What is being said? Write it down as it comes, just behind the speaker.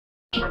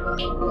Ski for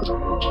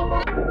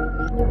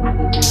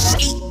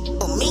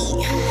me,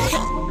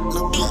 hey,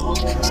 Lil B.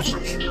 Ski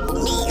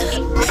for me,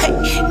 hey,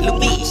 Lil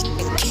B.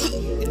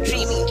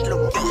 Dreamy,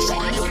 Lil B.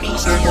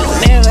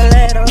 Never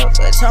let up,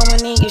 but told my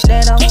niggas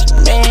that I'm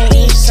man.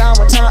 Each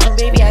summertime,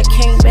 baby, I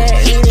came back.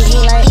 Really, he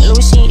like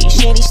Lucy, this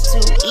shit is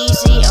too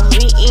easy. I'm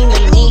reading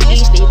the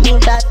niggas, they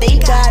think that they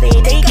got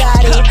it, they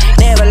got it.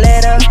 Never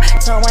let up,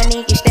 told my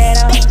niggas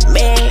that I'm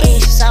man.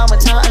 Each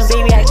summertime,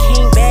 baby, I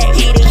came back.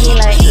 Really, he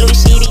like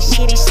Lucy, this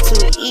shit is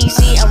too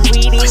easy. I'm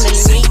reading the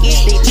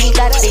niggas, they think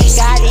that they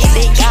got it,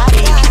 they got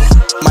it.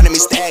 My name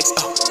is Stags,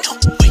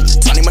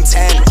 Tony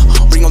Montana,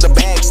 bring all the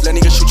bags. Let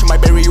niggas shoot you,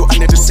 might bury you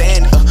under the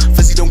sand.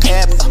 Fizzy don't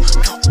cap,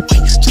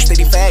 just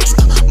steady facts.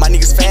 My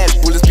niggas fast,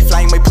 bullets be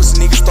flying, my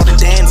pussy niggas start to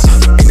dance.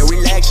 Ain't no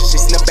relax,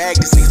 just in the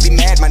bag, these niggas be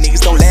mad. My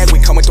niggas don't lag,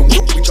 we come with the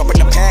whoop, we jump in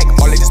the pack.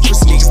 All of these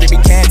pussy niggas, they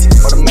be cats.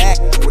 For the Mac,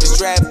 with a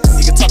strap,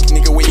 nigga talking,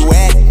 nigga where you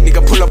at?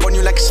 Nigga pull up on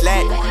you like a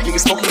slack, nigga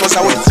smoking us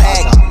out with a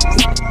tag.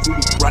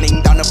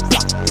 Running down the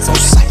block, it's on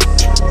sight.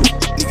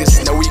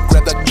 Niggas know we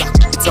grab the Glock,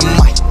 it's a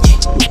mic.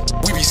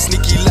 We be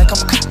sneaky like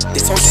I'm caught,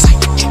 that's on sight.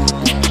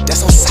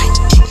 That's on sight,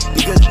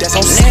 nigga, that's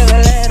on sight.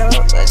 Never let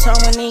up, but told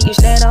my niggas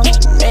that I'm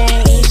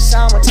man. Each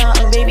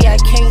summertime, baby, I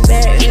came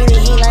back. Really,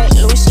 he like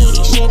Lucy,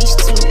 this shit is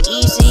too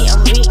easy.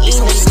 I'm reading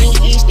the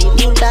niggas, they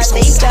think that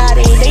they got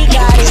it, they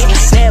got it.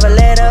 Never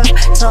let up,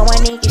 told my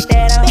niggas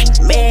that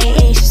I'm man.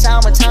 Each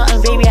summertime,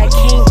 baby, I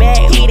came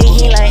back. Really,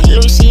 he like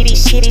Lucy,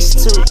 this shit is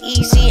too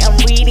easy. I'm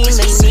reading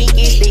the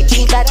niggas, they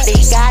think that they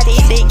got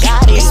it, they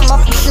got it. It's my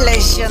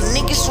pleasure,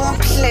 niggas want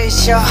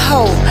pleasure,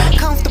 ho.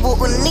 Comfortable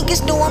with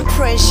niggas doing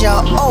pressure.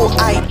 Oh,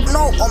 I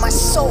know on my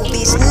soul,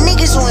 these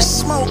niggas want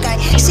smoke. I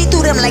see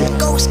through them like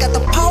ghosts, got the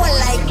power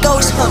like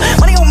ghosts, huh?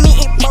 Money on me.